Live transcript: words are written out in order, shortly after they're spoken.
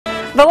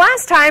The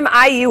last time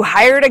IU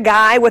hired a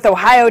guy with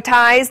Ohio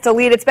ties to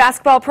lead its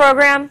basketball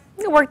program,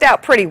 it worked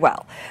out pretty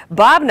well.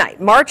 Bob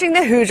Knight marching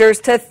the Hoosiers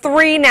to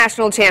 3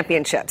 national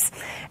championships.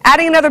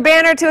 Adding another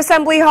banner to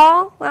Assembly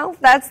Hall? Well,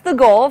 that's the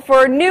goal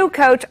for new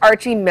coach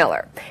Archie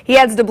Miller. He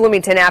heads to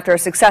Bloomington after a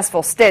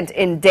successful stint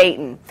in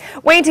Dayton.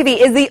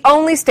 WANE-TV is the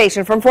only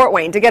station from Fort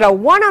Wayne to get a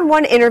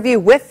one-on-one interview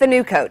with the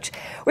new coach.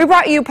 We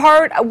brought you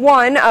part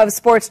 1 of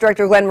Sports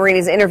Director Glenn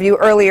Marini's interview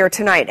earlier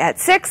tonight at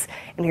 6,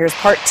 and here's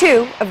part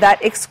 2 of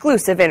that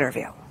exclusive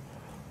interview.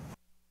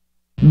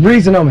 The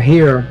reason I'm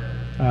here,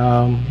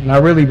 and I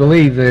really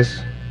believe this,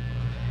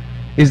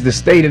 is the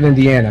state of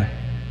Indiana.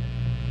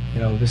 You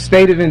know, the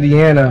state of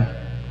Indiana,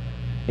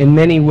 in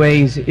many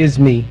ways, is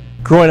me.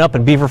 Growing up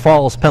in Beaver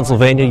Falls,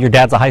 Pennsylvania, your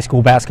dad's a high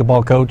school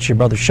basketball coach, your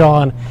brother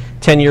Sean,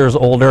 10 years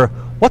older.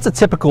 What's a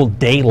typical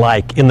day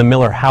like in the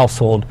Miller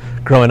household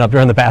growing up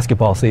during the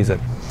basketball season?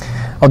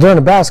 Well, during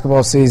the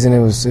basketball season, it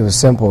was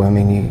simple. I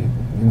mean,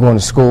 you're going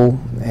to school,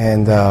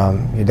 and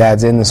your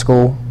dad's in the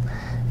school,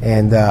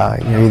 and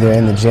you're either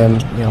in the gym,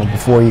 you know,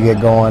 before you get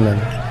going,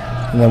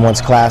 and then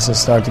once classes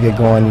start to get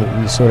going,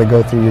 you sort of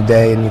go through your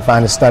day and you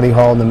find a study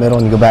hall in the middle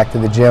and you go back to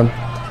the gym.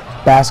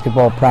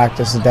 Basketball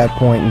practice at that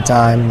point in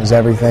time was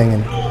everything,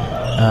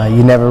 and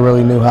you never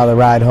really knew how the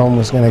ride home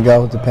was going to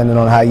go, depending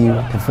on how you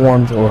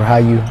performed or how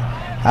you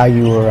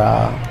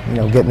were you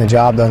know, getting the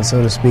job done,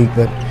 so to speak.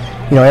 But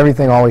you know,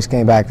 everything always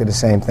came back to the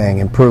same thing: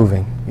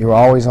 improving. You were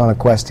always on a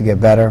quest to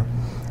get better.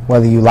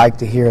 Whether you liked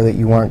to hear that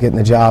you weren't getting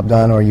the job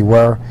done or you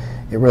were,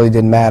 it really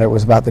didn't matter. It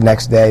was about the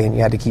next day, and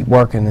you had to keep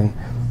working. And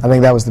I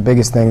think that was the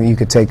biggest thing that you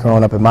could take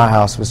growing up in my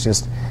house, was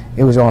just,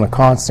 it was on a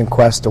constant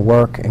quest to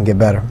work and get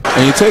better.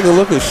 And you take a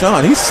look at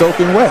Sean, he's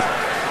soaking wet.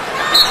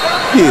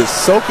 He is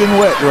soaking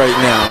wet right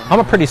now.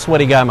 I'm a pretty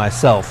sweaty guy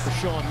myself.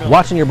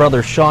 Watching your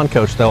brother Sean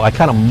coach, though, I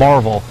kind of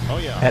marvel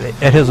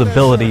at his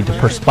ability to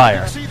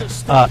perspire.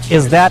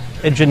 Is that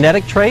a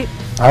genetic trait?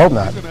 I hope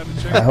not.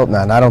 I hope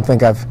not. And I don't think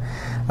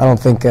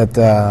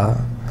that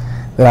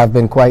I've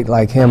been quite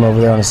like him over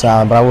there on the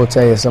side, but I will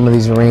tell you, some of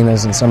these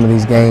arenas and some of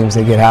these games,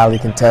 they get highly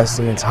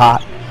contested. It's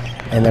hot,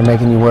 and they're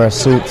making you wear a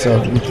suit,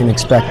 so you can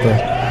expect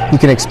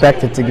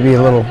it to be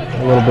a little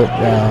bit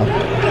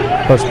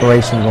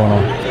perspiration going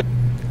on.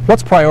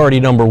 What's priority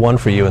number 1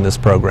 for you in this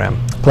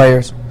program?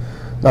 Players.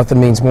 Nothing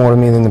means more to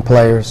me than the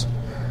players.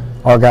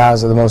 Our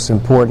guys are the most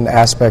important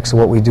aspects of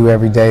what we do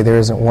every day. There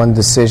isn't one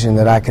decision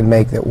that I can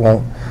make that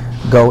won't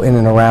go in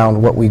and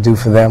around what we do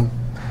for them.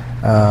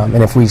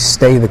 And if we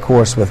stay the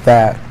course with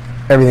that,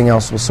 everything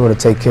else will sort of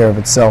take care of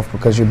itself,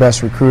 because your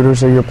best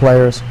recruiters are your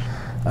players.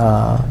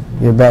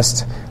 Your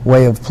best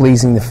way of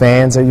pleasing the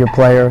fans are your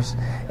players.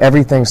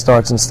 Everything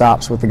starts and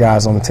stops with the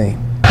guys on the team.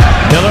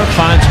 Miller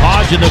finds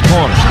Hodge in the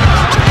corner.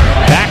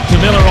 Back to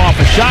Miller off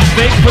a shot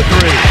fake for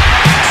 3.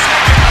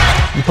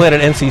 You played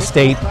at NC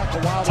State,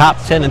 top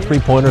 10 in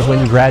three-pointers when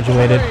you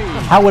graduated.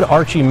 How would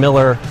Archie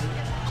Miller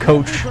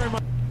coach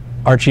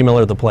Archie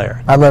Miller, the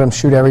player? I'd let him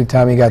shoot every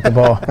time he got the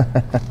ball.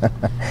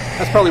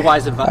 That's probably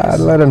wise advice. I'd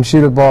let him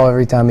shoot a ball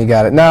every time he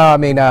got it. No, I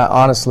mean,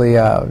 honestly,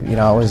 you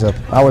know,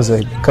 I was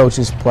a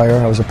coach's player.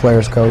 I was a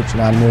player's coach,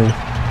 and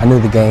I knew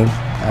the game.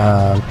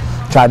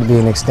 Tried to be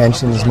an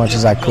extension as much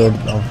as I could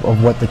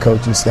of what the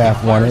coaching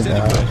staff wanted.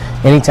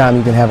 Anytime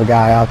you can have a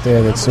guy out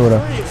there that sort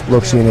of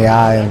looks you in the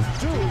eye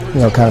and, you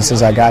know, kind of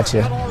says, "I got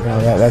you," you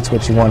know, that's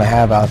what you want to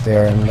have out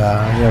there. And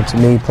you know, to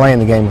me, playing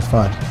the game was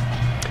fun.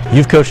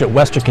 You've coached at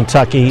Western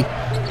Kentucky,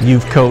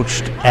 you've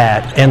coached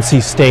at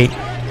NC State,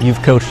 you've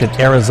coached at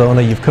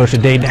Arizona, you've coached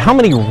at Dayton. How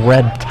many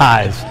red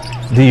ties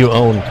do you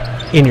own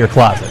in your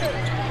closet?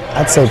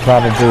 I'd say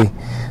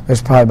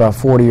there's probably about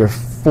 40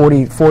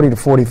 to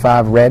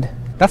 45 red.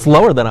 That's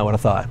lower than I would have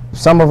thought.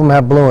 Some of them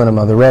have blue in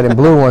them. The red and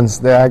blue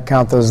ones, I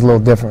count those a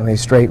little differently,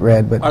 straight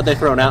red. But are they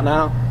thrown out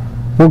now?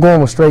 We're going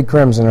with straight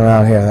crimson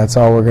around here. That's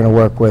all we're going to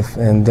work with,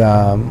 and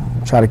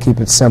try to keep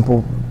it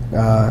simple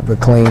but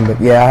clean. But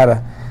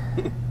yeah,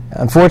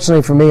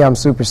 unfortunately for me, I'm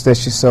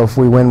superstitious, so if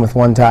we win with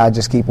one tie, I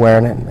just keep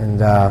wearing it. And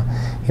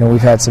you know,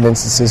 we've had some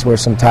instances where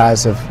some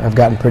ties have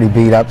gotten pretty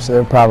beat up, so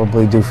they're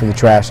probably due for the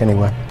trash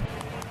anyway.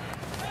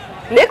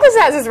 Nicholas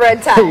has his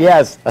red tie.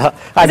 Yes. Is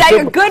that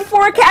your good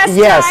forecast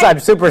Yes, tie? I'm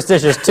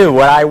superstitious too.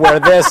 When I wear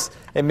this,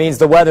 it means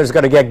the weather's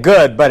going to get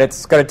good, but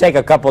it's going to take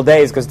a couple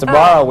days, because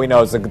tomorrow we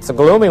know it's a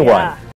gloomy one.